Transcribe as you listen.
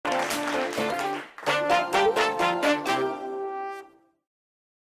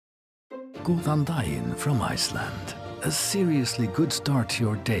Góðan daginn from Iceland. A seriously good start to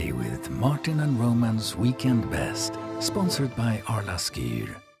your day with Martin and Roman's Weekend Best, sponsored by Arla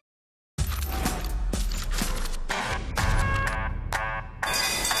Skier.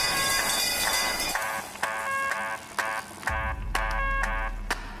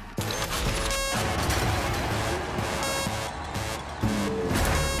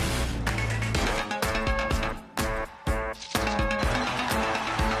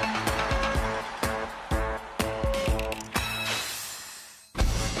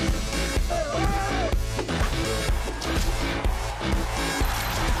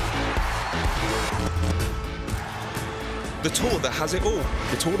 The tour that has it all,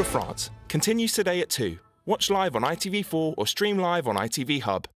 the Tour de France, continues today at 2. Watch live on ITV4 or stream live on ITV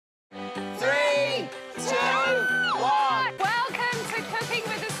Hub. 3, 2, 1. Welcome to Cooking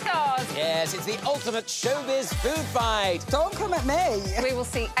with the Stars. Yes, it's the ultimate showbiz food fight. Don't come at me. We will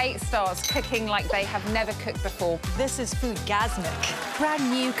see 8 stars cooking like they have never cooked before. This is foodgasmic. Brand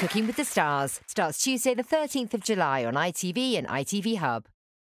new Cooking with the Stars starts Tuesday the 13th of July on ITV and ITV Hub.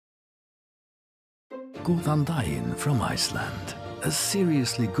 Góðan daginn from Iceland. A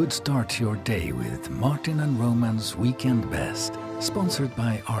seriously good start to your day with Martin and Roman's Weekend Best, sponsored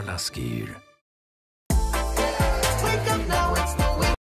by Arla Skier. Wake up now.